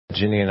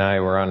Ginny and I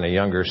were on the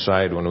younger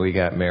side when we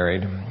got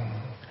married.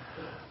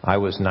 I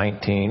was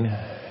 19.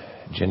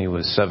 Ginny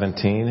was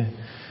 17.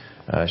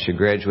 She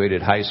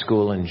graduated high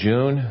school in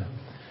June,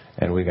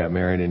 and we got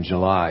married in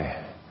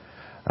July.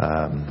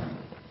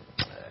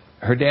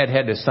 Her dad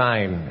had to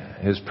sign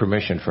his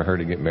permission for her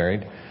to get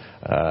married.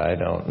 I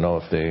don't know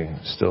if they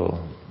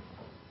still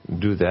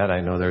do that.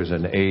 I know there's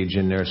an age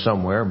in there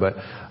somewhere, but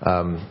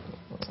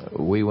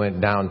we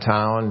went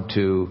downtown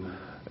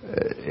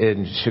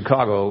in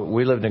Chicago.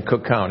 We lived in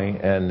Cook County,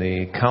 and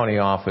the county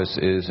office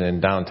is in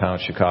downtown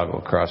Chicago,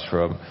 across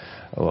from,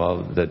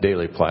 the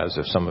Daley Plaza.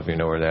 If some of you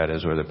know where that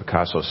is, where the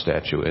Picasso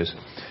statue is.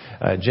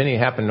 Ginny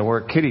happened to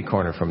work kitty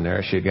corner from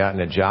there. She had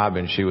gotten a job,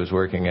 and she was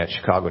working at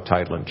Chicago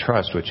Title and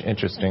Trust, which,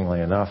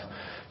 interestingly enough,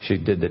 she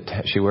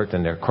worked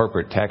in their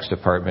corporate tax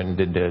department and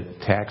did the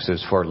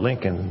taxes for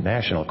Lincoln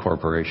National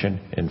Corporation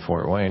in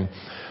Fort Wayne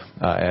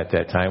at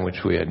that time,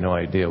 which we had no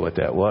idea what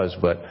that was.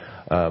 But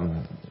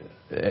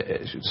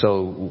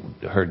so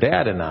her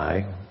dad and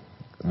I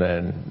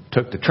then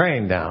took the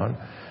train downtown,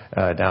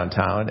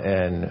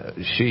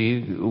 and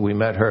we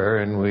met her,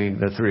 and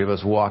the three of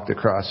us walked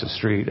across the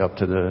street up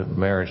to the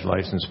marriage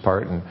license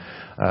part, and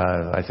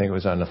I think it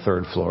was on the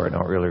third floor. I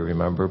don't really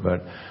remember,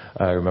 but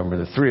I remember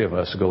the three of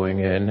us going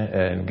in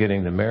and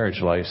getting the marriage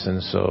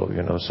license, so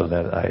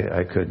that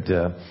I could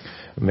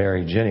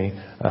marry Ginny.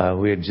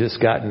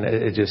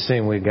 It just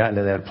seemed we'd gotten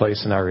to that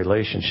place in our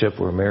relationship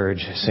where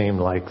marriage seemed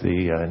like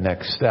the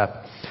next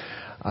step.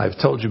 I've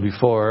told you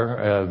before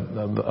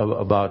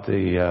about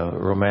the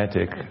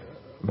romantic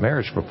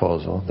marriage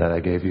proposal that I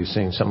gave you,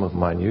 seen some of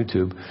them on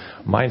YouTube.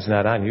 Mine's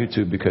not on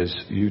YouTube because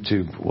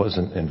YouTube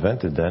wasn't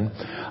invented then.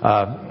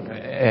 But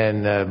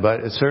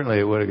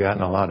it would have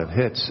gotten a lot of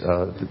hits.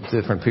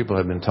 Different people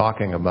have been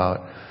talking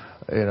about,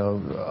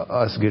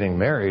 us getting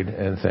married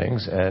and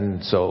things.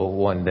 And so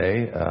one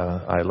day,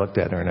 I looked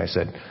at her and I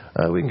said,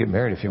 we can get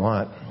married if you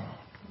want.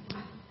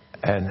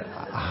 And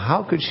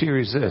how could she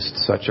resist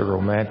such a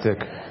romantic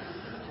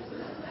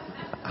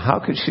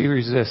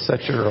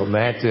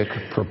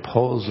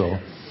proposal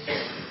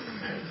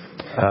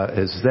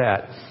as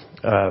that?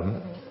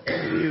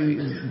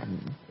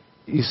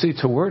 You see,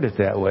 to word it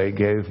that way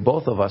gave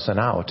both of us an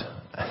out.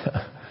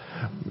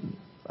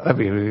 I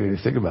mean,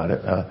 think about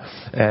it.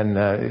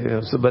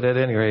 But at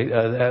any rate,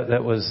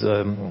 that was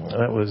the.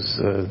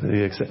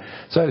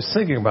 So I was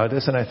thinking about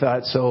this, and I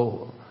thought,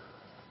 so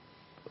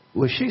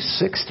was she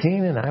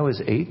 16 and I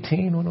was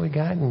 18 when we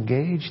got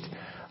engaged?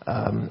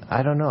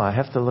 I don't know. I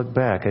have to look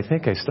back. I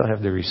think I still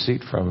have the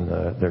receipt from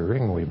the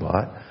ring we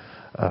bought.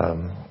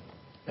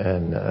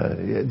 And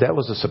that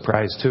was a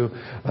surprise, too.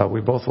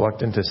 We both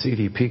walked into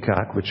C.D.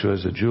 Peacock, which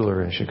was a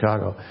jeweler in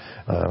Chicago,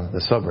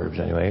 the suburbs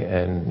anyway.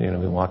 And,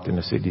 we walked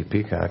into C.D.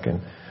 Peacock and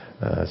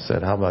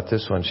said, how about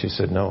this one? She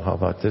said, no, how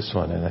about this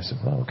one? And I said,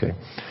 well, okay.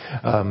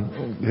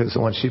 Because the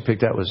one she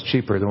picked out was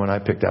cheaper. The one I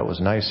picked out was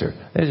nicer.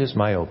 It's just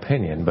my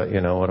opinion, but,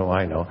 what do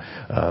I know?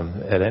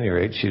 At any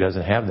rate, she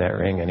doesn't have that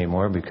ring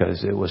anymore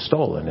because it was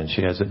stolen, and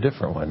she has a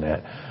different one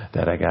that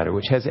I got her,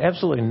 which has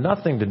absolutely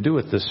nothing to do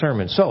with the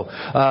sermon. So,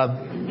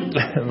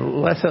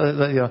 let's,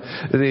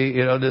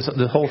 this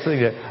whole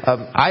thing.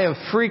 I have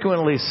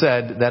frequently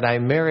said that I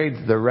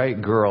married the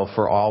right girl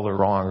for all the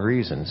wrong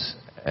reasons,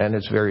 and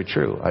it's very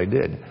true. I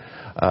did.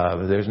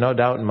 There's no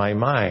doubt in my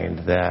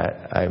mind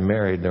that I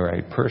married the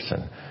right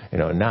person.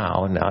 Then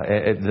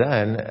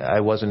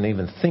I wasn't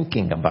even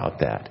thinking about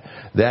that.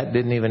 That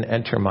didn't even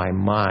enter my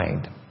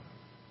mind.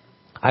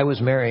 I was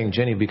marrying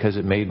Ginny because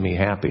it made me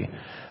happy.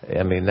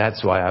 I mean,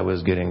 that's why I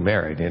was getting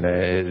married, and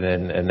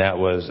that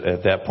was,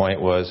 at that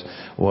point, was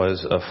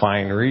a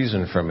fine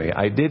reason for me.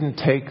 I didn't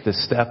take the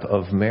step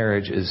of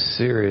marriage as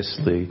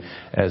seriously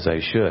as I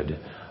should.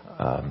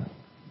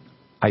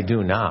 I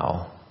do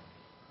now.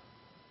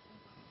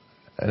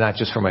 Not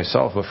just for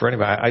myself, but for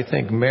anybody. I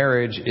think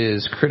marriage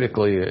is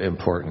critically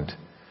important.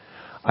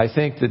 I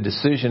think the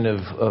decision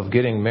of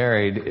getting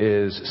married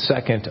is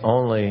second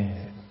only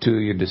to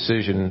your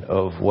decision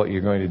of what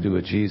you're going to do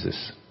with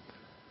Jesus.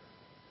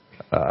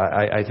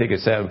 I think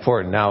it's that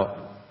important.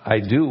 Now, I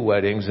do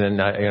weddings,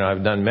 and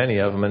I've done many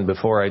of them. And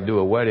before I do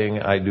a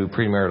wedding, I do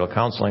premarital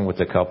counseling with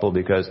the couple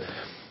because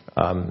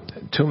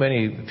too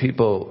many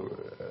people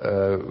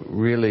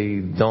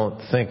really don't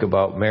think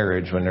about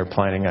marriage when they're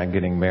planning on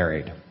getting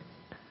married.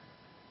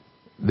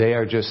 They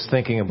are just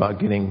thinking about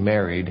getting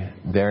married.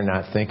 They're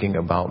not thinking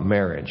about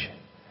marriage.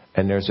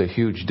 And there's a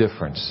huge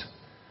difference.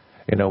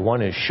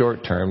 One is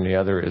short term, the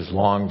other is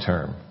long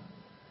term.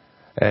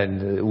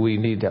 And we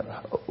need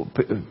to,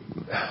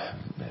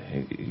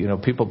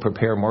 people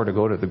prepare more to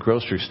go to the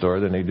grocery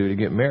store than they do to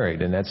get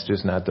married. And that's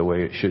just not the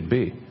way it should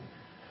be.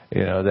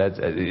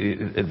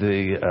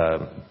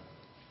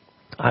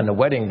 On the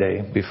wedding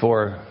day,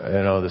 before,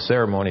 the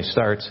ceremony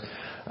starts,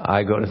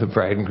 I go to the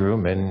bride and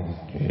groom, and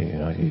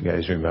you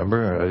guys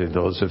remember,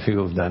 those of you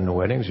who have done the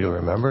weddings, you'll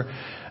remember.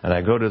 And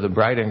I go to the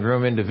bride and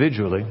groom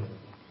individually,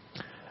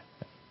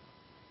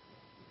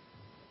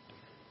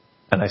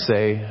 and I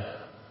say,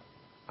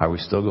 are we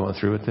still going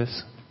through with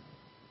this?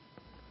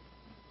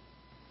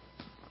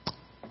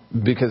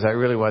 because I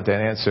really want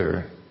that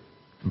answer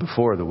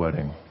before the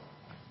wedding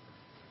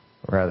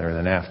rather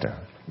than after.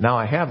 Now,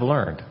 I have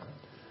learned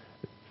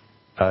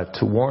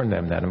to warn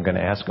them that I'm going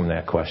to ask them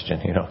that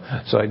question,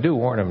 So I do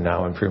warn them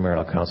now in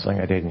premarital counseling.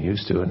 I didn't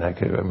used to, and I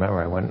could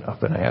remember I went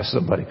up and I asked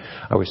somebody,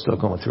 "Are we still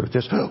going through with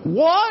this?"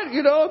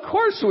 "What? Of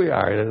course we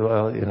are."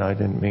 Well, I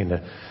didn't mean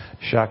to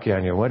shock you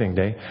on your wedding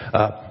day,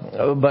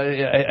 but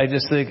I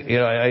just think,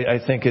 I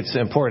think it's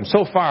important.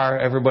 So far,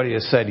 everybody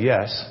has said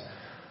yes.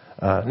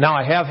 Now,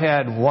 I have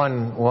had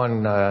one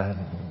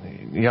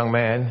young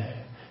man.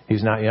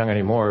 He's not young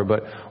anymore,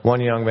 but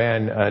one young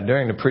man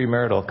during the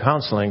premarital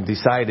counseling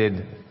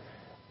decided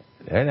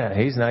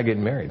he's not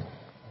getting married.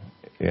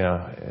 He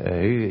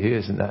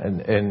is not,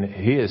 and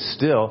he is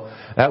still.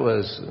 That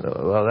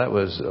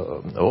was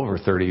over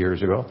 30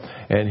 years ago,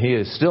 and he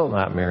is still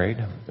not married.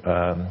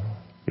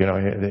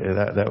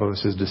 That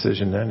was his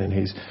decision then, and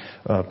he's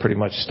pretty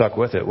much stuck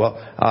with it. Well,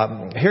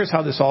 here's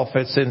how this all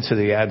fits into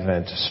the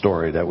Advent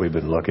story that we've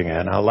been looking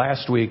at. Now,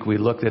 last week we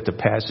looked at the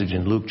passage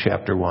in Luke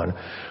chapter 1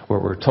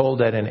 where we're told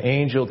that an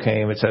angel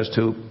came, it says,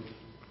 to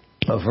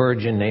a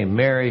virgin named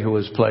Mary who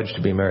was pledged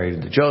to be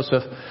married to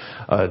Joseph,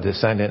 a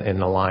descendant in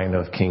the line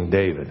of King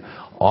David.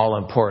 All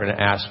important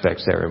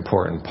aspects there,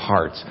 important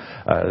parts.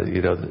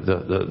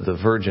 The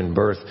virgin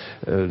birth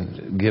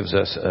gives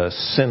us a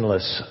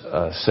sinless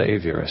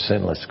Savior, a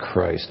sinless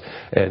Christ.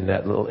 And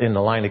that in the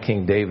line of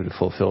King David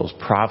fulfills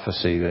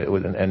prophecy,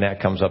 and that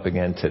comes up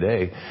again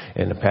today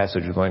in the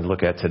passage we're going to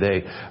look at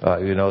today.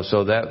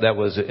 So that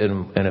was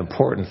an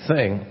important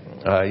thing.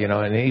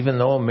 And even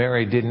though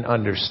Mary didn't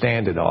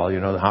understand it all,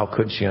 how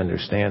could she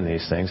understand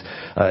these things?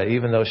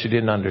 Even though she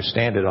didn't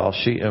understand it all,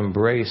 she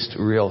embraced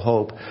real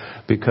hope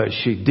because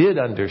she did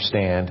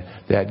understand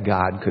that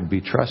God could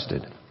be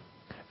trusted.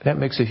 That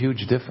makes a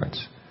huge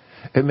difference.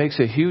 It makes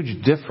a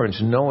huge difference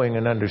knowing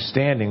and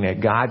understanding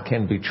that God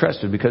can be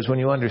trusted, because when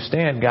you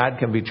understand God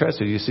can be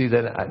trusted, you see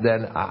that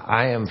then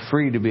I am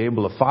free to be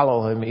able to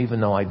follow Him even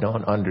though I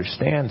don't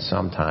understand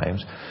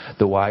sometimes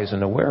the whys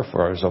and the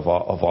wherefores of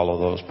all of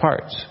those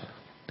parts.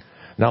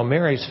 Now,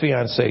 Mary's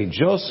fiancé,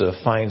 Joseph,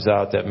 finds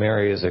out that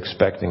Mary is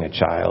expecting a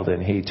child,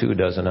 and he too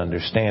doesn't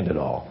understand it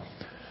all.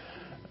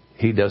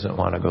 He doesn't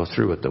want to go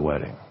through with the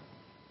wedding.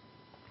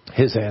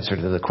 His answer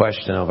to the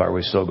question of are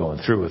we still going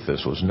through with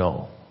this was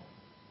no.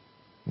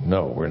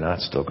 No, we're not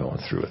still going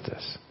through with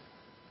this.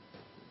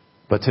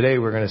 But today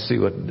we're going to see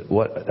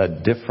what a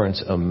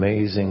difference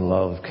amazing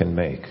love can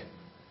make,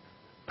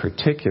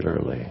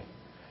 particularly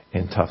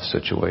in tough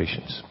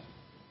situations.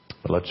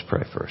 But let's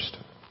pray first.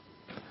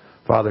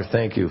 Father,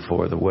 thank you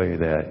for the way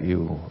that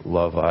you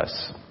love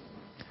us.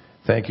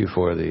 Thank you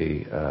for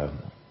the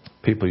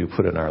people you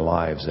put in our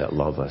lives that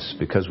love us,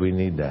 because we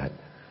need that.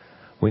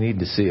 We need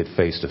to see it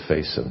face to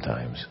face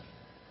sometimes.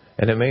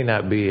 And it may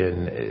not be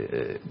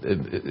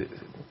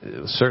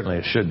certainly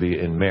it should be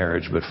in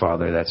marriage, but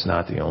Father, that's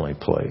not the only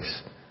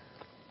place.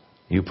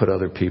 You put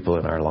other people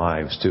in our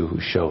lives too who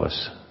show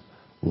us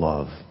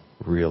love,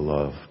 real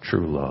love,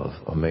 true love,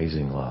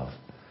 amazing love.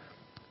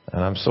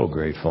 And I'm so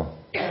grateful.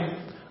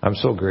 I'm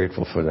so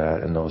grateful for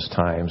that in those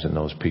times and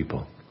those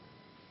people.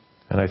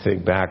 And I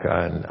think back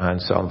on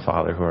some,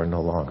 Father, who are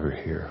no longer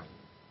here.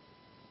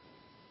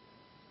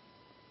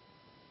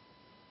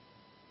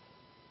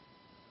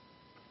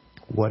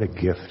 What a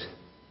gift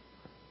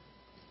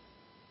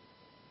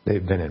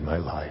they've been in my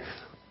life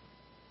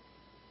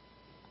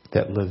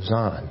that lives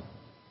on.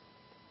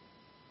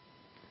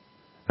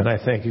 And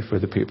I thank you for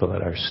the people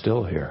that are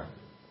still here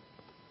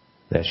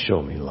that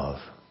show me love.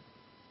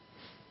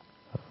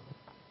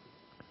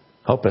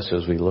 Help us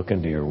as we look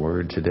into your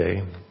word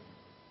today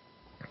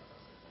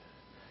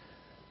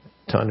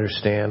to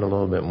understand a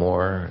little bit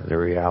more the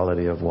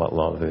reality of what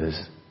love is,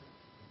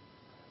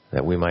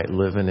 that we might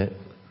live in it,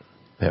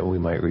 that we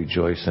might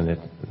rejoice in it,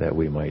 that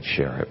we might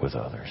share it with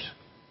others.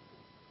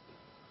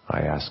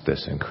 I ask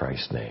this in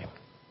Christ's name.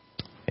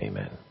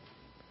 Amen.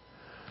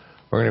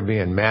 We're going to be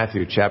in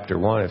Matthew chapter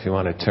 1. If you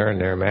want to turn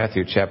there,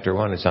 Matthew chapter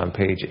 1 is on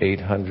page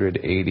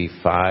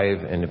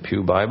 885 in the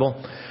Pew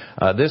Bible.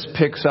 This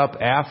picks up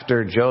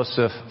after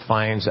Joseph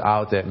finds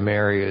out that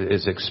Mary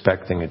is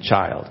expecting a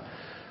child.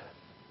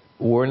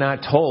 We're not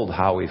told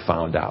how he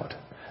found out.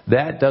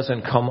 That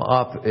doesn't come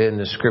up in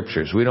the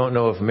scriptures. We don't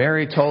know if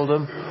Mary told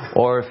him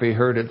or if he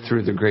heard it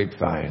through the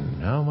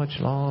grapevine. How much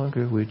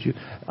longer would you...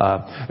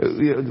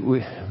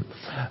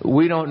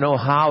 we don't know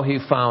how he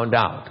found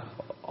out.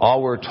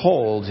 All we're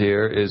told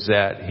here is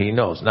that he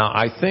knows. Now,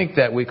 I think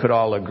that we could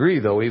all agree,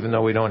 though, even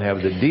though we don't have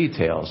the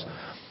details,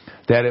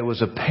 that it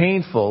was a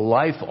painful,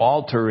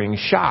 life-altering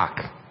shock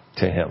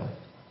to him.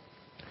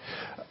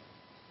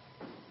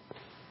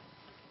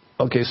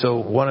 Okay, so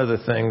one of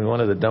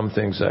the dumb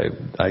things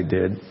I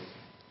did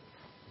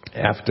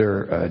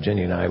after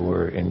Jenny and I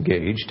were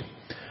engaged,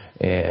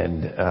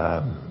 and,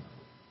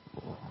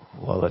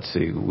 let's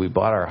see, we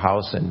bought our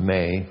house in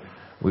May.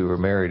 We were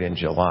married in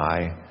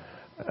July.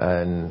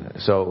 And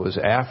so it was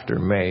after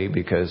May,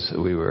 because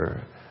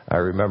I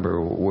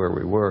remember where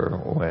we were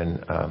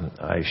when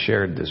I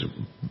shared this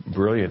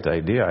brilliant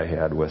idea I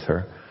had with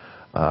her.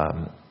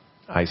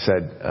 I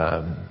said,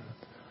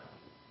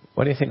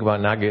 what do you think about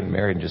not getting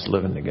married and just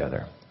living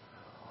together?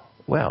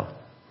 Well,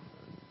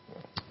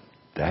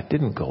 that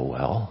didn't go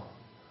well.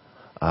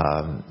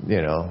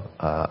 Now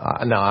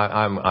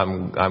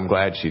I'm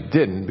glad she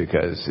didn't,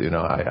 because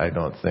I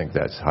don't think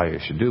that's how you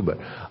should do. But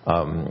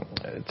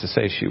to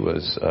say she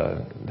was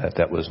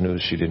that was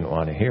news she didn't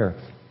want to hear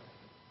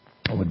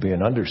would be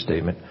an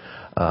understatement.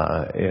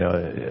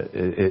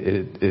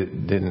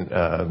 It didn't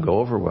go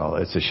over well.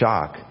 It's a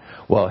shock.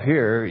 Well,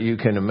 here you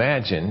can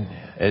imagine,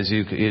 as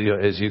you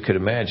could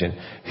imagine,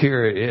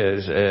 here it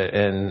is,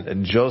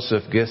 and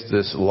Joseph gets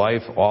this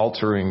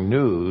life-altering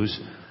news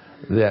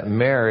that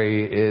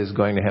Mary is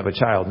going to have a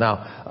child.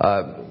 Now,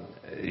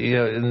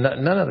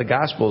 none of the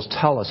Gospels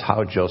tell us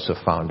how Joseph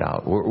found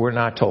out. We're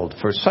not told.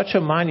 For such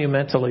a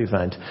monumental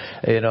event,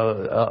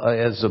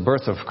 as the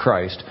birth of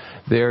Christ,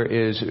 there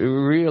is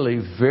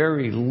really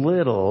very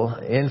little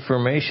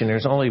information.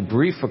 There's only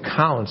brief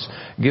accounts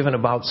given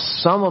about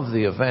some of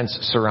the events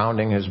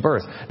surrounding his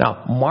birth.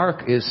 Now,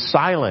 Mark is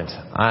silent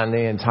on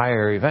the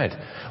entire event.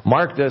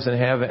 Mark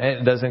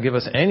doesn't give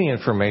us any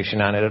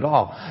information on it at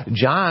all.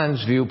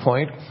 John's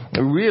viewpoint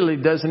really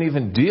doesn't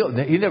even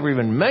he never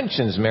even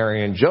mentions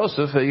Mary and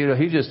Joseph.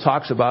 He just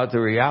talks about the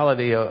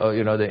reality of,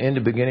 the in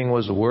the beginning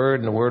was the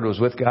Word, and the Word was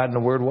with God, and the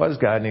Word was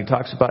God. And he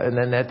talks about, and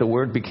then that the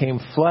Word became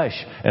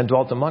flesh and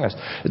dwelt among us.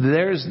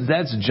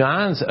 That's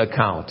John's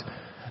account.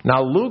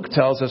 Now, Luke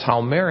tells us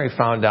how Mary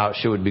found out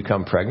she would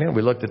become pregnant.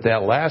 We looked at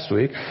that last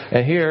week.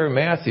 And here,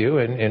 Matthew,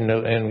 in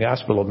the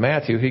Gospel of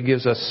Matthew, he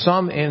gives us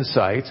some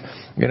insight,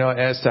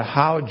 as to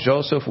how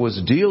Joseph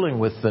was dealing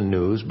with the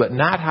news, but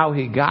not how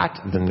he got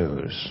the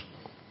news.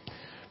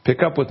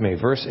 Pick up with me,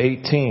 verse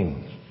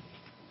 18.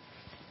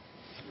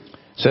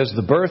 It says,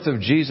 the birth of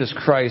Jesus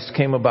Christ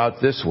came about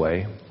this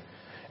way.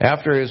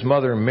 After his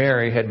mother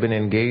Mary had been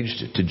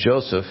engaged to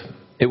Joseph,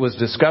 it was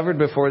discovered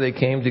before they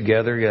came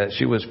together that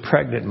she was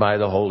pregnant by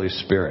the Holy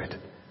Spirit.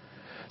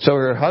 So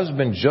her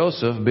husband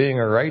Joseph, being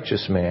a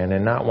righteous man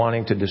and not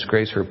wanting to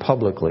disgrace her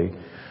publicly,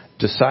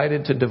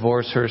 decided to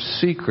divorce her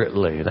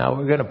secretly. Now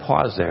we're going to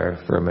pause there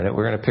for a minute.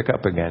 We're going to pick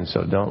up again,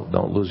 so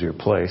don't lose your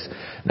place.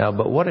 Now,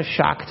 but what a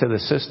shock to the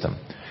system.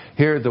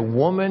 Here, the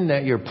woman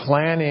that you're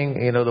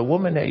planning, the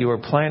woman that you were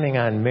planning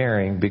on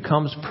marrying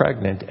becomes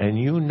pregnant, and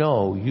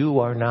you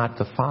are not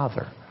the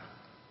father.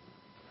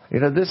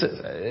 This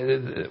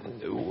is,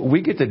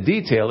 we get the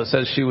detail. It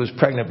says she was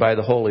pregnant by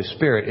the Holy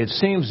Spirit. It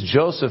seems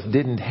Joseph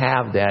didn't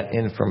have that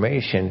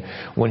information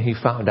when he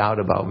found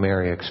out about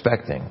Mary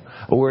expecting.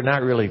 We're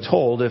not really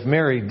told. If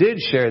Mary did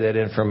share that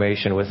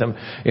information with him,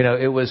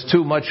 it was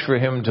too much for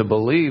him to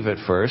believe at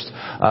first.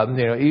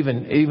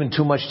 Even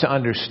too much to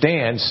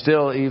understand.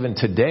 Still, even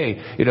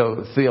today,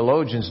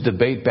 theologians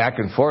debate back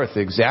and forth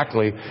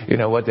exactly,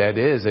 what that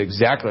is,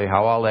 exactly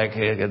how all that,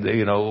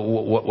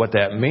 what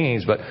that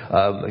means. But,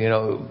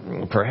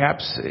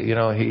 perhaps,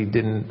 he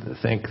didn't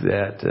think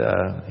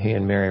that he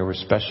and Mary were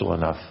special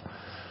enough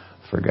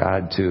for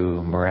God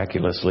to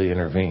miraculously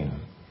intervene.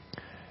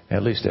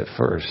 At least at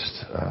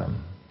first.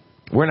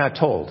 We're not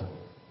told.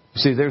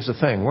 See, there's the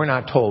thing. We're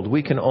not told.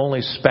 We can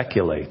only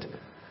speculate.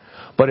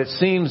 But it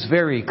seems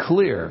very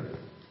clear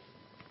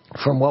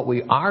from what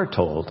we are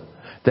told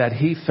that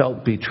he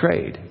felt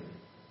betrayed,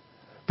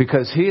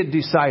 because he had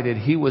decided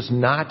he was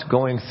not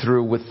going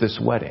through with this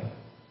wedding.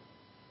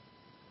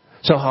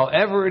 So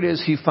however it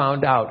is he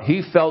found out,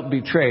 he felt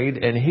betrayed,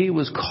 and he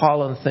was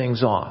calling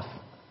things off.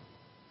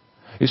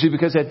 You see,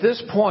 because at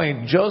this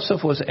point,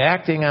 Joseph was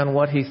acting on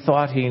what he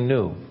thought he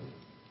knew.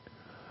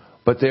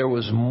 But there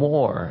was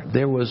more.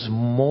 There was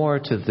more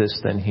to this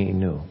than he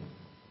knew.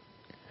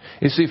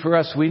 You see, for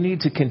us, we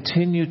need to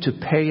continue to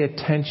pay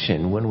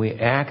attention when we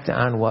act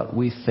on what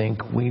we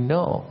think we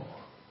know.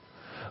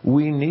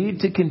 We need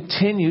to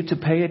continue to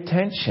pay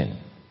attention.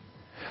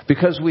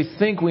 Because we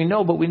think we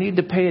know, but we need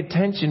to pay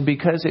attention,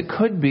 because it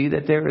could be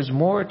that there is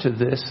more to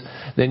this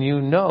than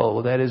you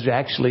know that is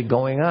actually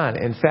going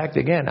on. In fact,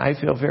 again, I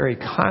feel very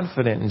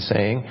confident in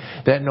saying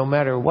that no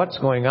matter what's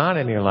going on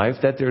in your life,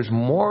 that there's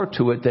more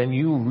to it than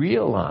you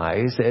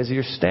realize as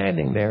you're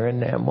standing there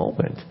in that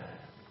moment.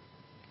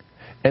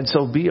 And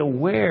so be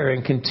aware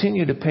and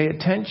continue to pay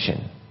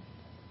attention.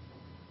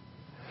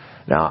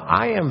 Now,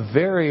 I am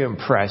very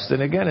impressed,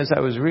 and again, as I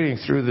was reading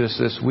through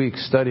this week,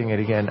 studying it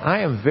again,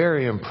 I am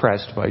very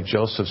impressed by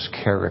Joseph's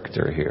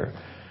character here.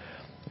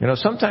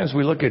 Sometimes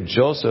we look at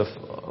Joseph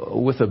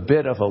with a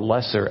bit of a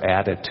lesser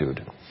attitude.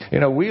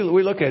 We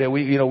look at it,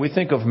 we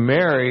think of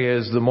Mary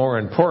as the more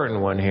important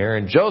one here,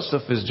 and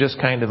Joseph is just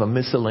kind of a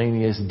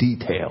miscellaneous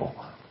detail.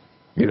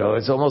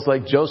 It's almost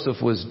like Joseph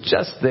was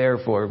just there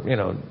for,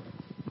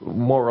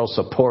 moral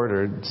support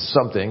or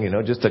something,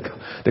 just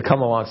to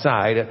come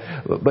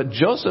alongside. But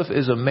Joseph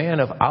is a man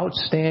of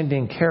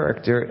outstanding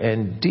character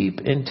and deep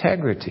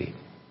integrity.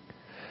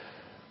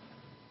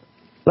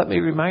 Let me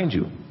remind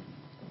you,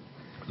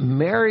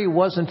 Mary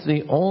wasn't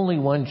the only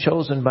one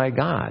chosen by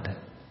God.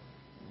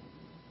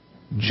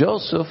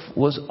 Joseph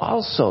was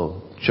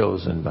also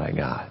chosen by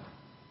God.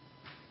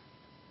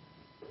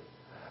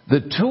 The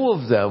two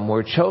of them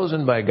were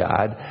chosen by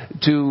God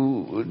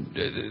to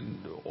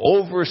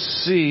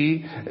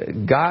oversee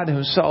God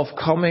himself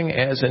coming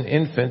as an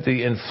infant,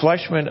 the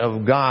enfleshment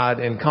of God,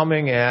 and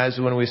coming as,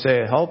 when we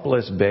say a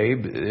helpless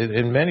babe,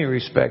 in many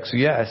respects,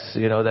 yes,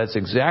 that's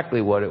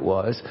exactly what it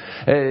was.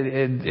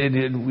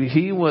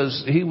 He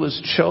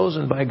was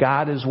chosen by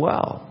God as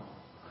well.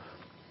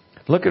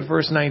 Look at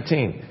verse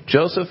 19.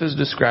 Joseph is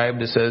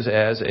described, it says,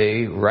 as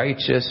a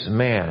righteous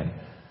man.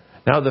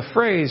 Now the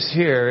phrase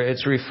here,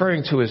 it's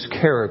referring to his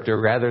character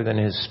rather than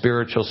his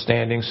spiritual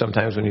standing.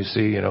 Sometimes when you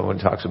see, when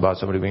it talks about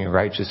somebody being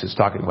righteous, it's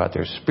talking about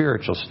their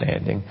spiritual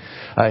standing.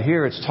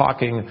 Here it's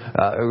talking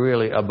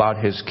really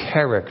about his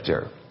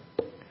character.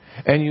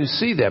 And you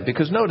see that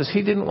because notice,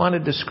 he didn't want to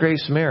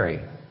disgrace Mary.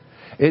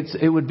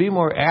 It would be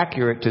more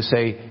accurate to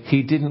say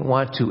he didn't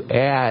want to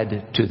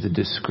add to the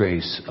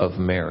disgrace of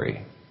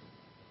Mary.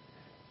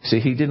 See,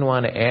 he didn't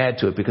want to add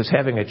to it because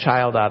having a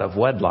child out of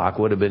wedlock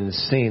would have been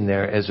seen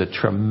there as a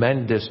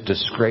tremendous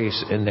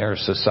disgrace in their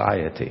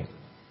society.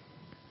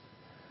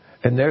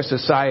 In their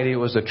society, it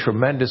was a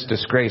tremendous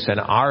disgrace. In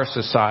our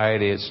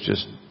society, it's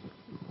just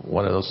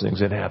one of those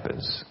things that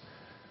happens.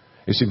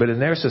 You see, but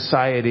in their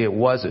society, it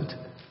wasn't.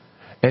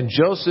 And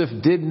Joseph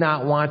did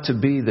not want to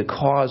be the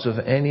cause of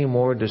any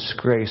more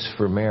disgrace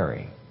for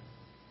Mary.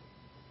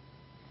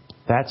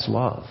 That's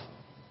love.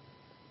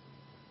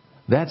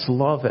 That's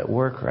love at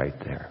work right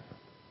there.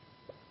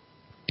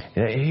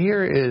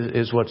 Here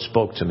is what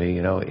spoke to me.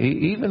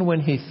 Even when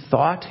he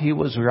thought he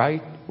was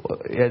right,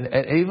 and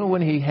even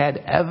when he had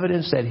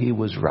evidence that he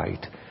was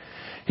right,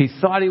 he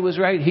thought he was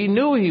right. He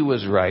knew he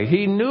was right.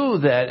 He knew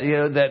that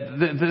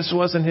that this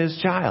wasn't his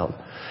child.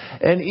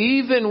 And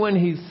even when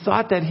he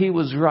thought that he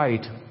was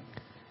right,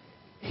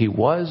 he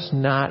was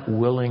not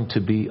willing to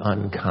be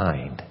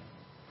unkind.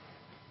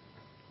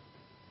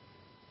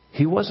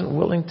 He wasn't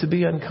willing to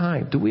be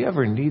unkind. Do we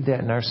ever need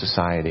that in our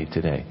society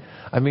today?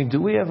 I mean, do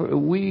we ever?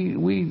 We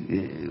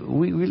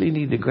really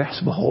need to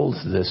grasp a hold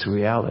of this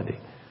reality.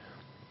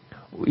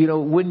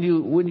 When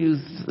you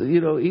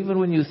even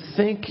when you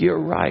think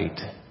you're right,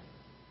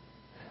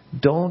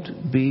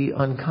 don't be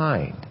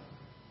unkind.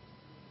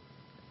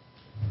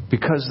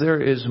 Because there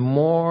is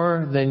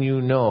more than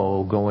you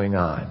know going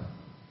on.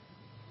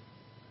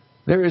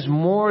 There is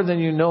more than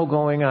you know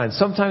going on.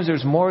 Sometimes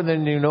there's more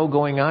than you know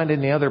going on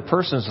in the other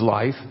person's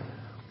life.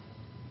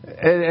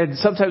 And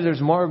sometimes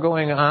there's more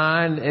going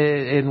on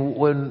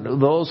when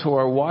those who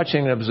are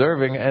watching and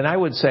observing. And I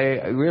would say,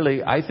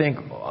 really, I think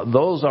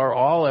those are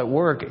all at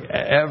work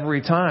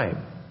every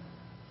time.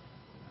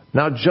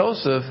 Now,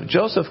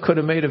 Joseph could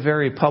have made a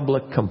very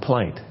public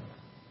complaint.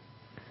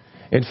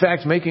 In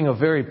fact, making a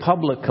very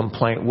public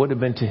complaint would have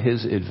been to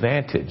his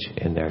advantage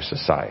in their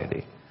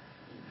society.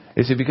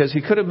 You see, because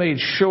he could have made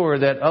sure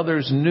that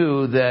others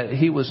knew that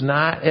he was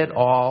not at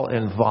all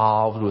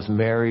involved with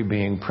Mary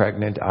being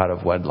pregnant out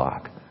of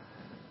wedlock.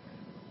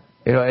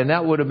 And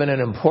that would have been an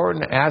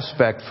important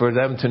aspect for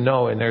them to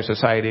know in their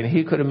society. And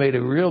he could have made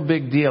a real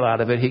big deal out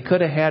of it. He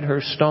could have had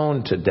her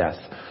stoned to death.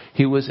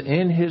 He was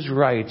in his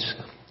rights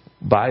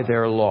by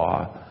their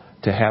law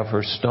to have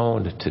her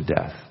stoned to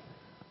death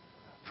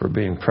for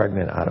being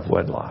pregnant out of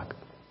wedlock.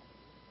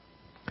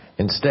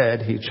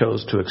 Instead, he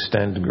chose to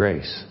extend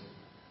grace.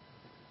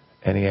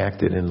 And he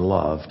acted in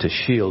love to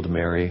shield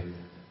Mary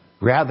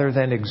rather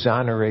than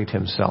exonerate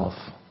himself.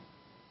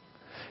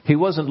 He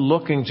wasn't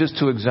looking just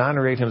to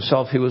exonerate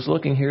himself. He was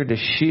looking here to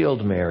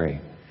shield Mary.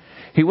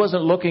 He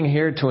wasn't looking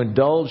here to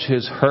indulge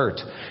his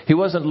hurt. He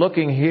wasn't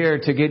looking here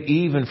to get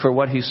even for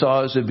what he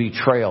saw as a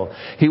betrayal.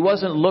 He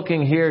wasn't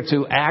looking here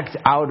to act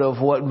out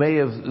of what may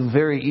have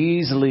very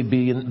easily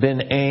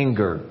been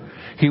anger.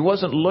 He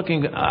wasn't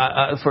looking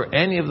for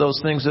any of those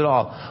things at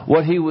all.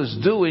 What he was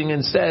doing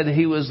instead,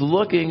 he was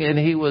looking and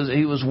he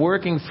was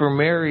working for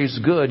Mary's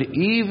good,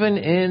 even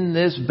in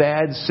this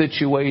bad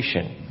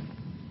situation.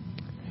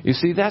 You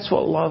see, that's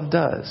what love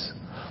does.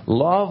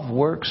 Love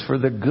works for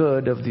the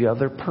good of the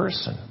other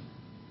person.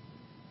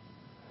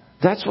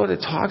 That's what it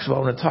talks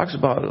about when it talks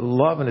about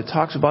love, and it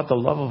talks about the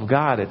love of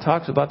God. It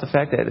talks about the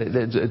fact that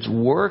it's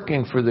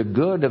working for the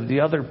good of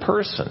the other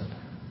person.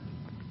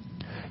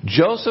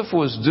 Joseph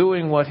was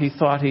doing what he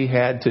thought he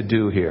had to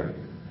do here,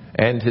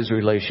 and his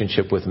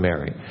relationship with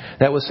Mary.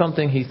 That was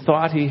something he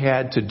thought he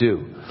had to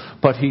do.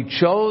 But he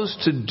chose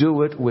to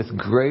do it with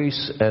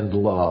grace and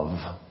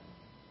love.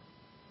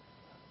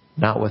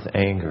 Not with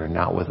anger,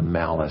 not with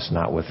malice,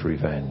 not with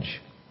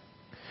revenge.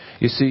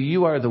 You see,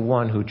 you are the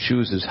one who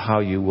chooses how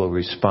you will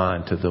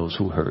respond to those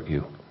who hurt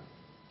you.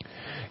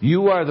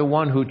 You are the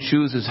one who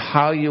chooses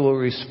how you will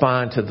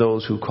respond to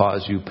those who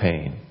cause you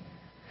pain.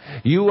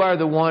 You are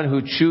the one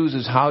who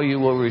chooses how you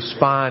will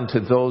respond to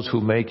those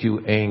who make you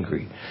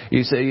angry.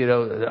 You say,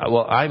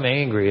 well, I'm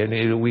angry,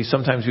 and we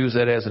sometimes use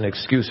that as an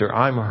excuse, or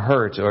I'm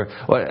hurt, or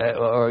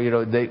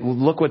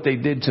look what they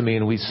did to me,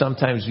 and we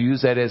sometimes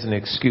use that as an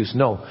excuse.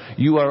 No,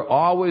 you are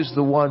always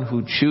the one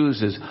who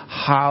chooses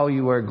how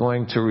you are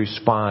going to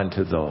respond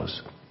to those.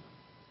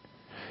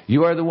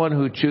 You are the one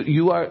who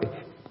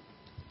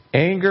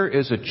anger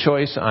is a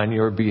choice on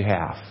your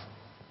behalf.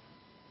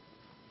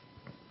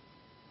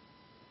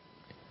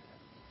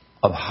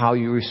 of how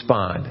you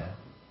respond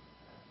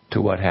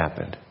to what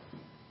happened.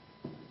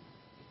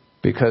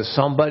 Because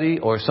somebody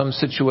or some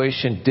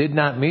situation did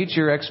not meet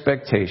your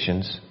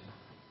expectations,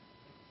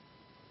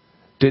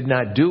 did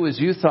not do as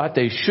you thought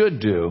they should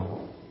do,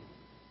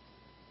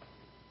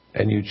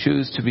 and you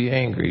choose to be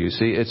angry. You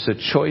see, it's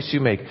a choice you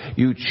make.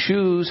 You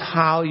choose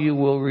how you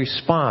will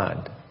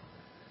respond.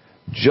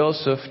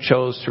 Joseph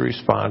chose to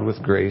respond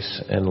with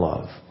grace and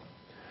love.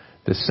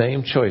 The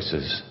same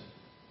choices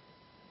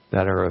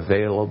that are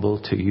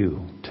available to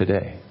you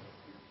today.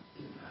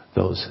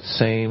 Those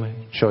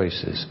same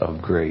choices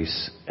of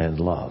grace and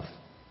love.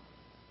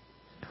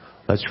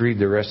 Let's read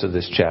the rest of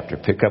this chapter.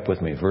 Pick up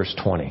with me, verse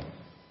 20.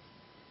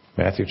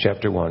 Matthew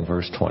chapter 1,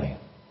 verse 20.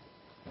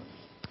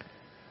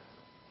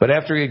 But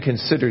after he had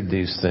considered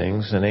these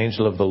things, an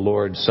angel of the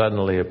Lord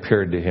suddenly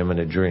appeared to him in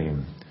a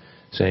dream,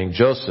 saying,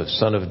 Joseph,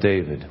 son of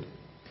David,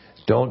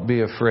 don't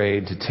be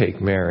afraid to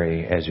take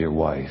Mary as your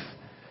wife,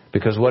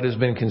 because what has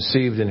been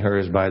conceived in her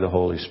is by the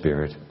Holy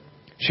Spirit.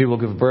 She will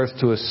give birth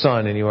to a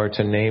son, and you are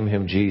to name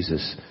him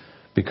Jesus,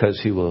 because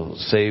he will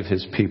save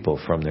his people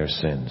from their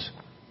sins.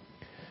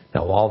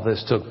 Now all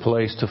this took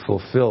place to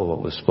fulfill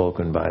what was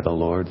spoken by the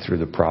Lord through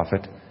the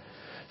prophet.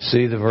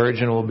 See, the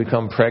virgin will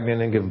become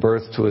pregnant and give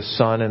birth to a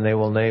son, and they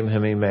will name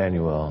him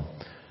Emmanuel,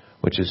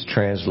 which is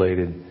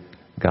translated,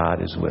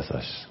 God is with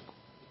us.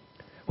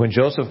 When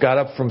Joseph got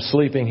up from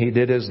sleeping, he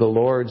did as the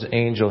Lord's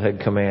angel had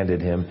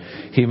commanded him.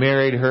 He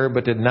married her,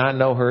 but did not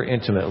know her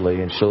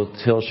intimately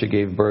until she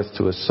gave birth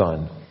to a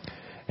son,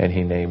 and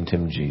he named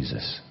him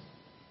Jesus.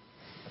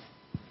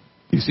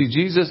 You see,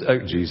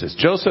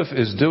 Joseph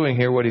is doing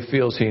here what he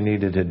feels he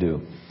needed to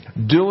do.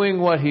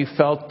 Doing what he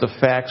felt the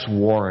facts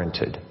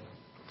warranted.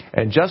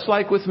 And just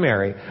like with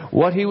Mary,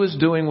 what he was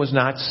doing was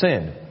not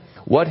sin.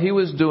 What he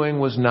was doing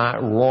was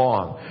not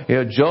wrong.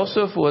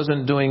 Joseph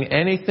wasn't doing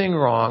anything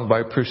wrong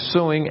by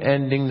pursuing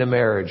ending the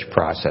marriage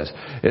process.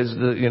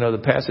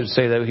 The passage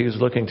say that he was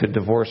looking to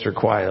divorce her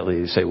quietly.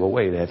 You say, well,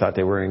 wait, I thought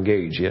they were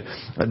engaged.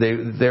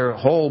 Their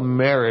whole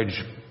marriage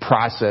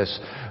process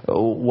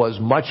was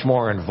much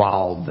more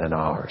involved than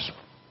ours.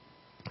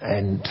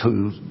 And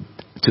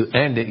to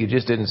end it, you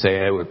just didn't say,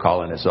 hey, we're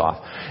calling this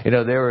off.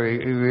 There were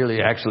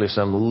really actually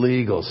some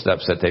legal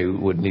steps that they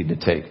would need to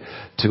take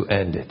to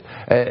end it.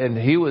 And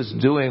he was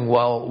doing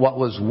what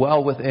was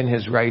well within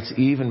his rights,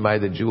 even by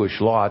the Jewish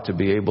law, to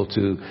be able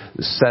to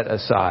set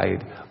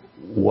aside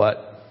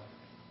what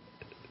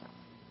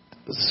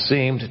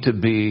seemed to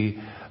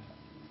be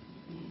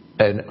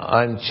an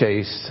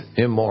unchaste,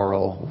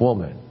 immoral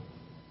woman.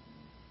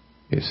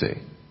 You see.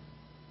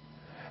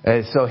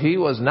 And so he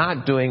was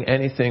not doing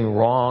anything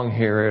wrong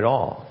here at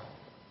all.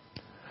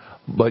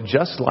 But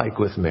just like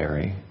with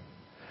Mary,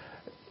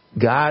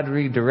 God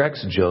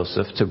redirects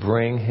Joseph to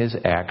bring his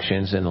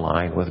actions in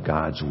line with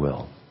God's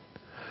will.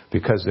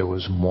 Because there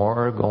was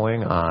more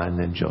going on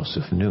than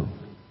Joseph knew.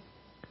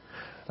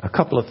 A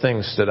couple of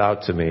things stood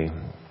out to me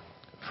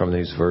from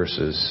these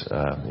verses,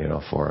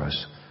 for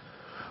us.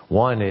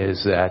 One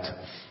is that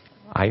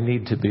I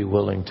need to be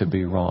willing to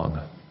be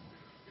wrong.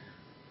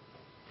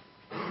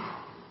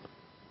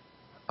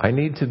 I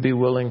need to be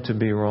willing to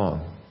be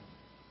wrong.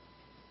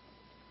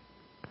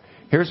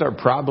 Here's our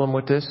problem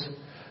with this.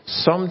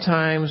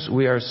 Sometimes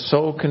we are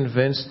so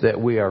convinced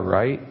that we are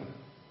right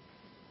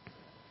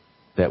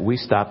that we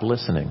stop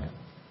listening.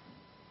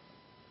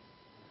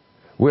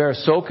 We are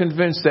so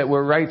convinced that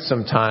we're right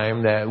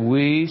sometime that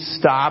we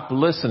stop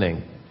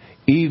listening,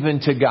 even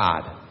to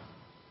God.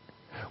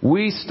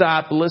 We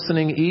stop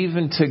listening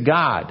even to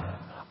God.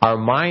 Our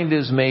mind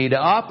is made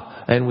up.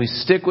 And we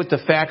stick with the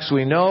facts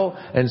we know,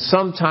 and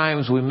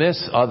sometimes we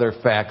miss other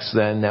facts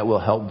then that will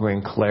help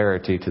bring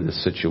clarity to the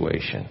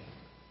situation.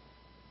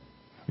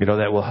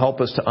 That will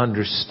help us to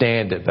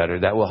understand it better.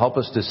 That will help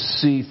us to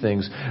see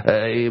things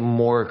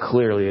more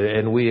clearly.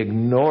 And we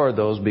ignore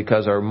those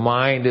because our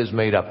mind is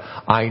made up.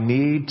 I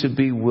need to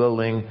be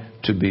willing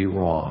to be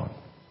wrong.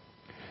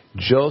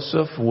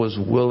 Joseph was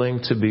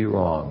willing to be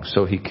wrong,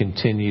 so he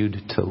continued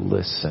to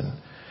listen.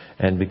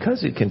 And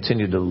because he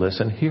continued to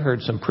listen, he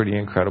heard some pretty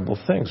incredible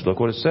things.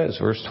 Look what it says,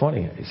 verse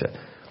 20. He said,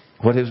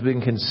 what has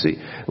been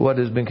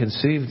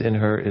conceived in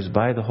her is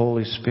by the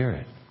Holy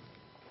Spirit.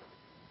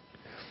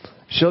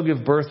 She'll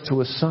give birth to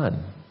a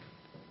son.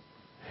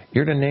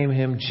 You're to name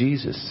him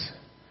Jesus,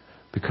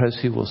 because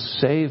he will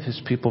save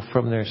his people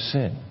from their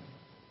sin.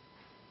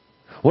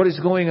 What is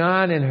going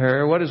on in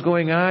her, what is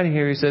going on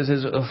here, he says,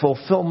 is a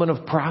fulfillment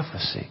of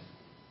prophecy.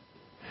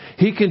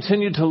 He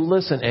continued to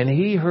listen, and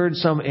he heard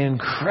some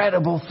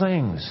incredible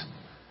things.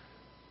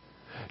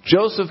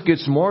 Joseph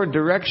gets more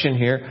direction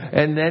here,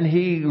 and then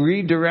he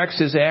redirects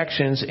his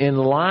actions in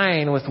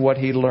line with what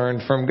he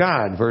learned from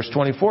God. Verse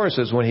 24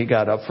 says, when he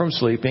got up from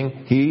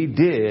sleeping, he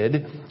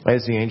did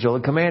as the angel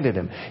had commanded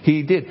him.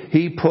 He did.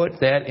 He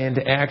put that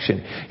into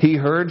action. He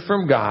heard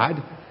from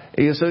God,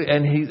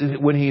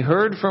 and when he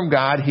heard from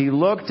God, he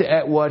looked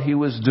at what he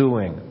was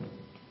doing.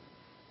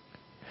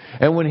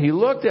 And when he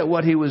looked at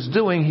what he was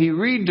doing, he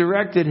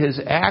redirected his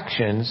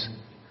actions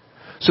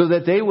so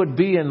that they would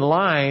be in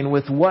line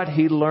with what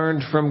he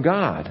learned from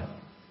God.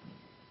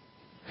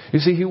 You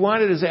see, he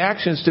wanted his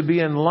actions to be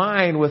in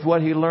line with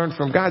what he learned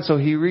from God, so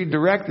he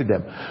redirected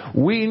them.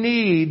 We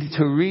need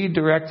to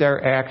redirect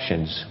our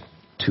actions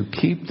to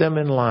keep them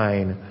in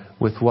line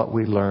with what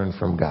we learn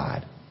from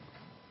God.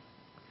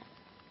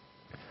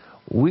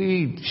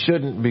 We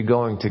shouldn't be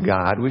going to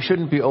God. We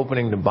shouldn't be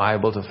opening the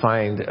Bible to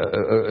find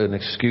an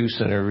excuse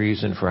and a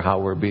reason for how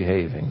we're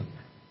behaving.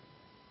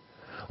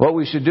 What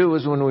we should do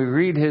is when we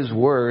read His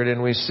Word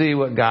and we see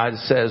what God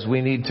says,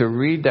 we need to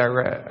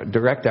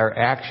redirect our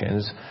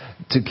actions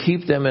to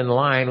keep them in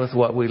line with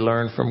what we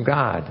learn from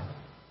God.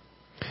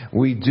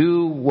 We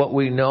do what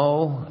we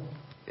know.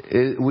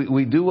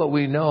 We do what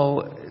we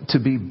know to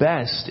be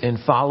best in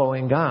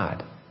following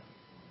God.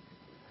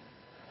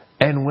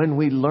 And when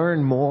we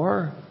learn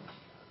more,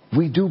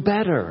 we do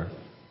better.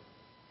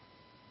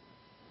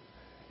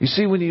 You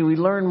see, when we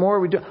learn more,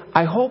 we do.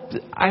 I hope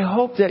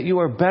that you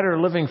are better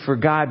living for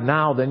God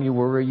now than you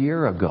were a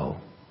year ago.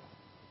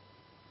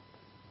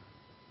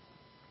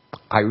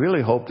 I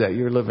really hope that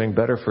you're living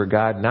better for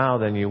God now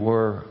than you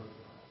were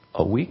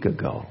a week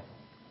ago.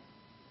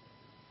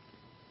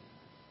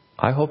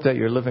 I hope that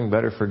you're living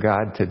better for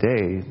God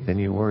today than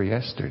you were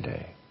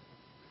yesterday.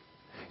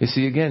 You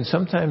see, again,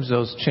 sometimes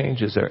those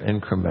changes are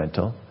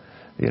incremental,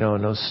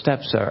 and those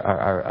steps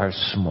are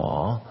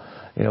small,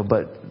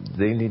 but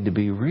they need to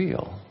be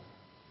real.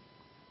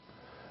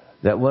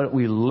 That what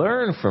we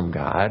learn from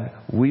God,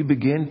 we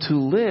begin to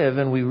live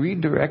and we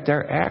redirect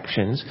our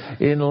actions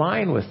in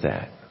line with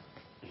that.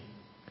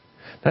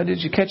 Now, did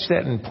you catch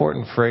that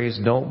important phrase,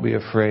 don't be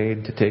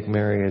afraid to take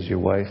Mary as your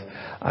wife?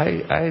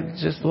 I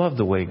just love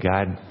the way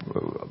God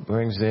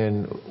brings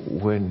in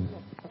when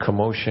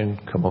commotion,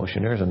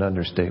 there's an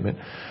understatement,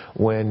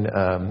 when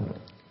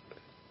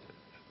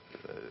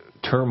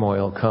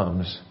turmoil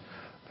comes,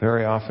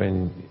 very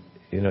often,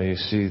 you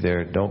see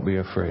there, don't be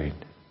afraid.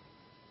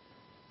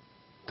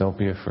 Don't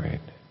be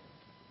afraid.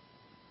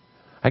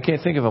 I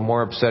can't think of a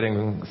more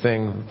upsetting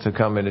thing to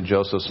come into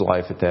Joseph's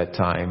life at that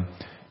time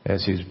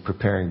as he's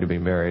preparing to be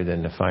married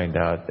than to find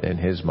out in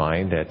his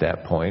mind at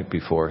that point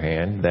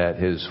beforehand that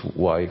his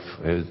wife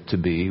to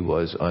be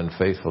was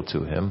unfaithful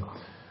to him.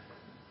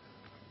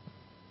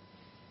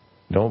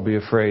 Don't be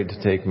afraid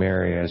to take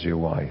Mary as your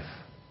wife.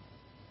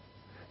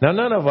 Now,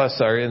 none of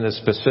us are in the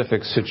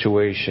specific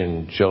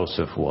situation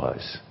Joseph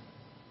was.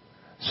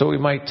 So we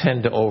might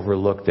tend to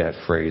overlook that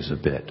phrase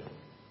a bit.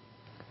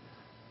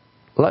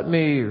 Let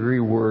me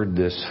reword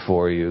this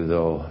for you,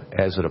 though,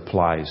 as it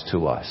applies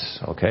to us,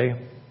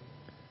 okay?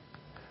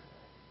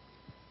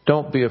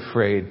 Don't be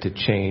afraid to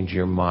change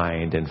your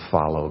mind and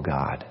follow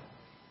God.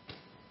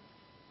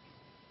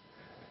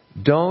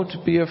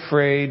 Don't be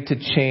afraid to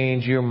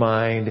change your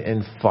mind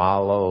and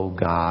follow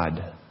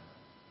God.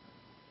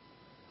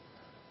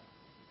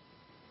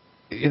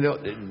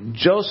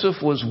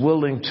 Joseph was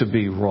willing to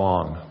be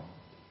wrong.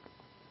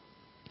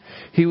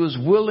 He was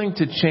willing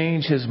to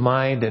change his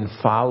mind and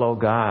follow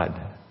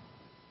God.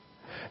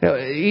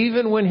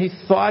 Even when he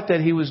thought that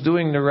he was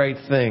doing the right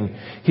thing,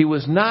 he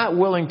was not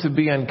willing to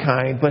be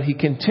unkind, but he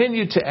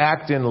continued to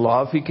act in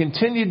love. He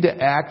continued to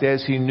act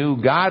as he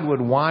knew God would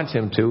want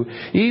him to,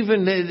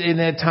 even in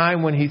that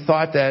time when he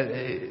thought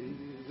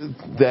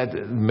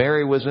that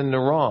Mary was in the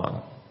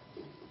wrong.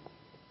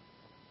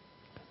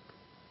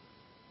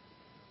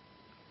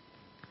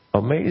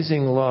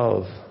 Amazing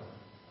love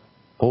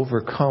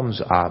overcomes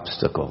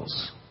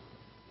obstacles.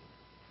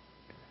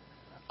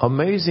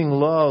 Amazing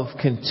love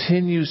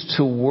continues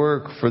to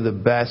work for the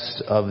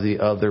best of the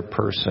other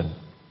person.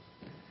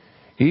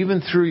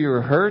 Even through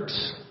your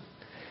hurts,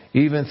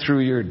 even through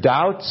your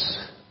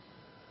doubts,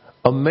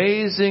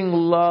 amazing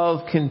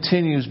love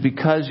continues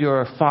because you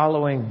are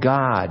following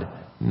God,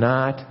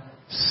 not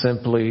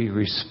simply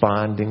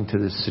responding to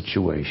the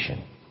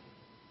situation.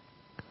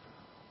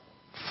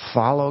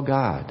 Follow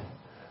God.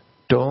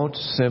 Don't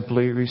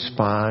simply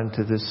respond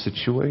to this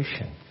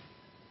situation.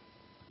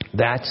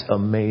 That's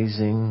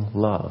amazing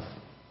love.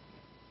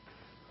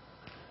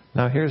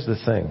 Now here's the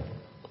thing.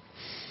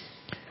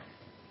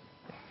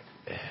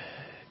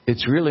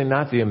 It's really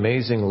not the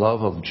amazing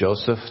love of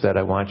Joseph that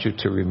I want you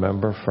to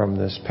remember from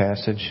this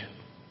passage,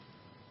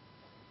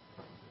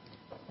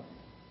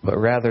 but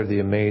rather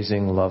the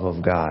amazing love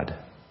of God.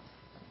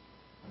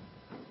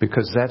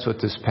 Because that's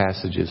what this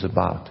passage is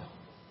about.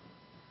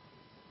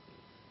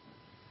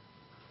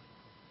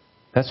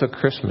 That's what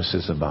Christmas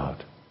is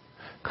about.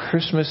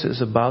 Christmas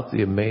is about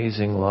the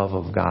amazing love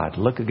of God.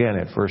 Look again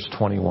at verse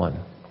 21.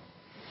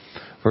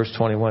 Verse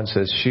 21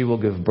 says, "She will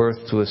give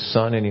birth to a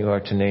son, and you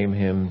are to name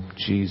him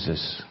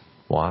Jesus."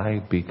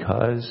 Why?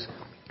 Because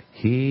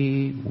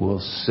he will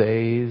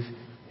save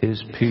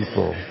his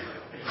people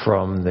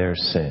from their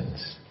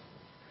sins.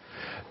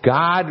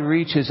 God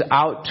reaches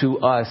out to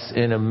us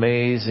in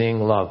amazing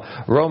love.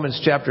 Romans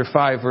chapter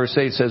 5 verse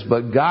 8 says,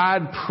 "But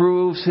God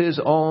proves his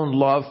own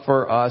love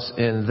for us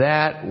in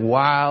that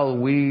while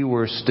we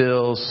were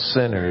still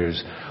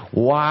sinners,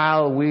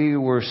 while we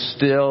were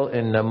still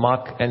in the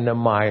muck and the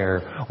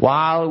mire,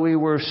 while we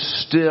were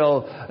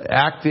still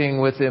acting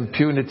with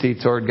impunity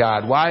toward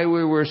God, while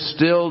we were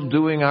still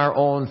doing our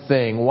own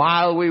thing,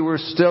 while we were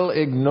still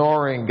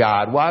ignoring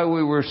God, while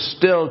we were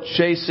still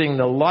chasing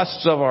the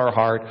lusts of our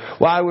heart,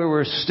 while we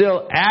were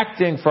still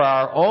acting for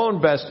our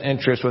own best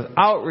interest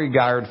without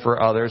regard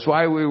for others,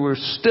 while we were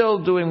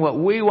still doing what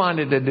we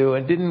wanted to do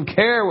and didn't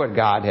care what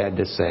God had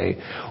to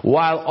say,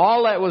 while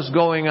all that was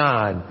going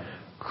on,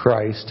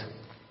 Christ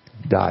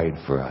died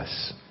for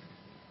us.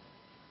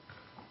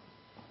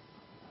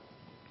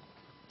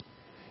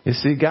 You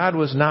see, God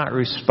was not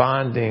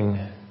responding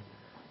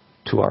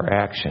to our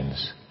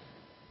actions.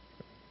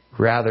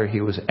 Rather,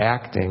 He was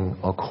acting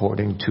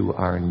according to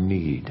our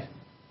need.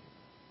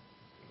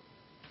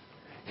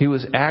 He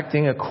was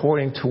acting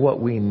according to what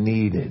we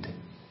needed.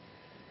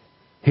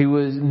 He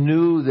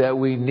knew that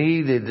we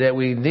needed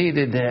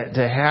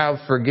to have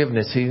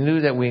forgiveness. He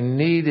knew that we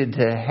needed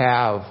to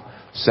have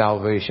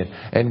salvation.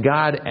 And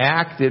God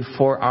acted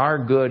for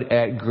our good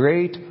at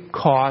great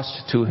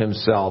cost to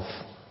Himself.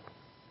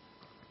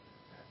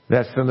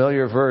 That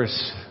familiar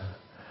verse,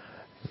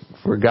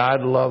 for God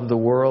loved the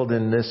world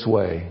in this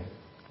way.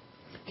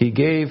 He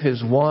gave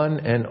His one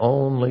and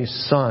only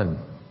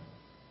Son.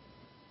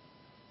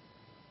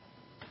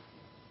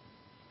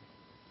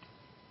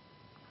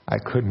 I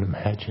couldn't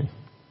imagine.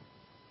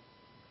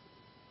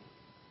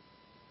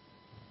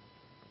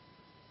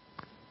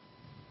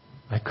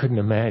 I couldn't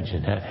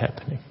imagine that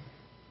happening.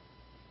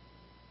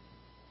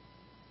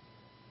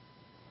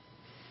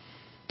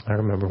 I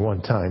remember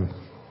one time,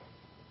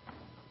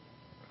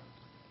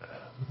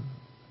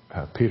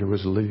 Peter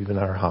was leaving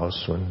our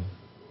house when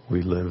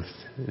we lived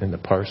in the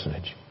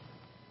parsonage.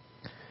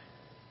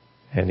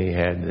 And he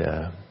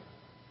had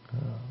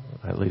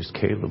at least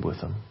Caleb with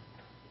him.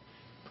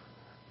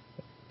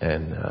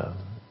 And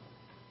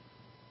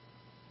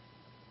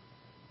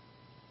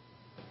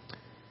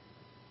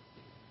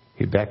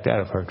he backed out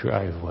of our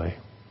driveway.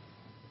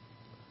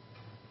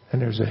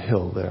 And there's a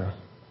hill there.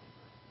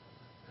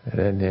 And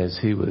then as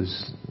he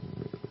was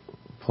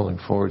pulling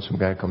forward, some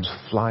guy comes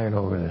flying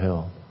over the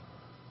hill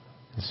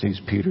and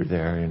sees Peter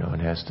there,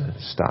 and has to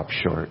stop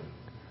short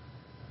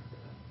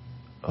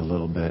a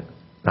little bit.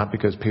 Not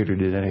because Peter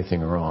did anything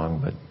wrong,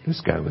 but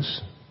this guy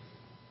was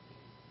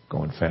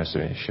going faster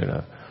than he should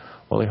have.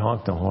 Well, he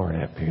honked the horn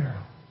at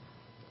Peter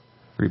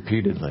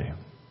repeatedly.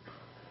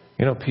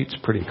 Pete's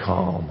pretty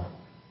calm.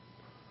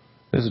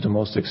 This is the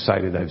most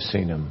excited I've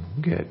seen him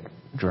get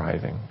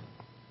driving.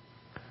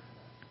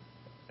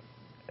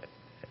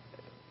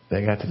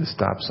 They got to the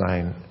stop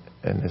sign,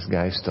 and this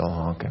guy's still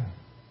honking.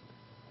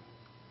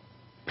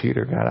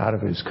 Peter got out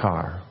of his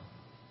car.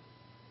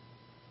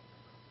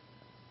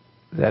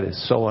 That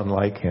is so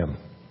unlike him.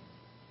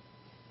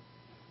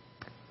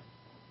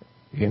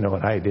 You know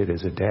what I did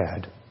as a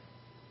dad?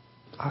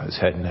 I was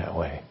heading that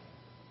way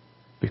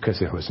because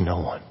there was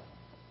no one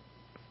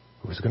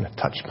who was going to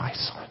touch my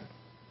son.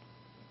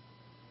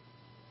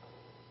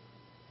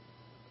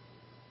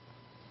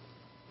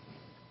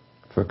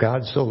 For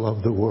God so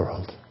loved the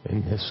world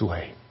in this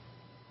way.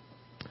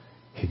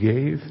 He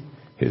gave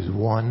His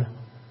one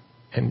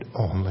and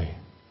only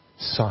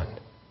Son,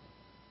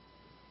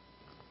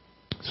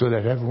 so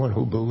that everyone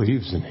who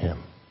believes in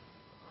Him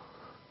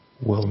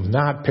will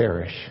not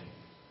perish,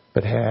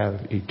 but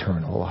have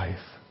eternal life.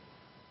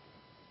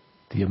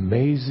 The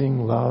amazing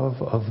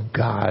love of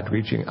God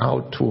reaching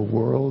out to a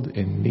world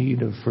in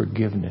need of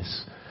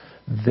forgiveness.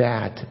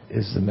 That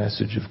is the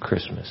message of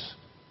Christmas.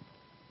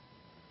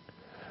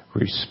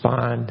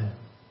 Respond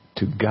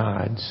to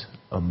God's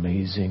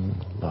amazing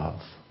love.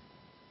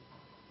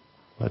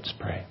 Let's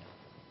pray.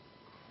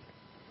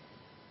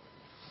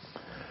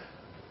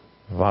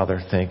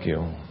 Father, thank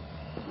you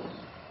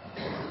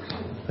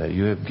that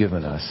you have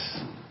given us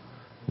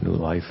new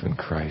life in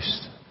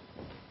Christ.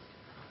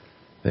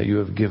 That you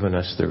have given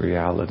us the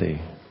reality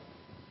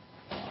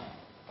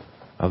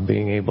of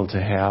being able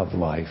to have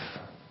life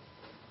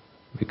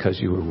because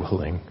you were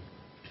willing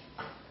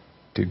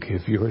to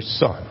give your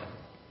Son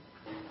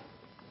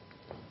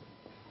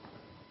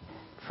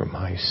for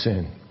my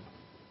sin.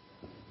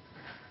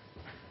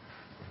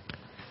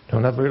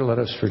 Don't ever let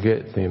us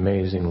forget the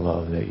amazing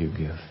love that you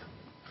give.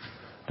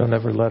 Don't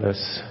ever let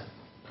us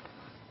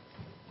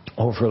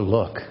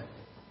overlook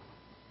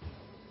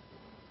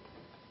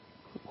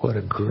what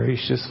a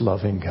gracious,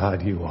 loving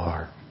God you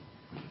are.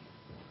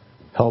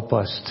 Help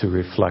us to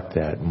reflect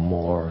that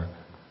more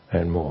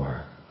and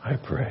more, I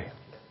pray.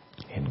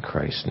 In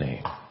Christ's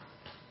name,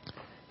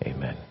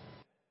 amen.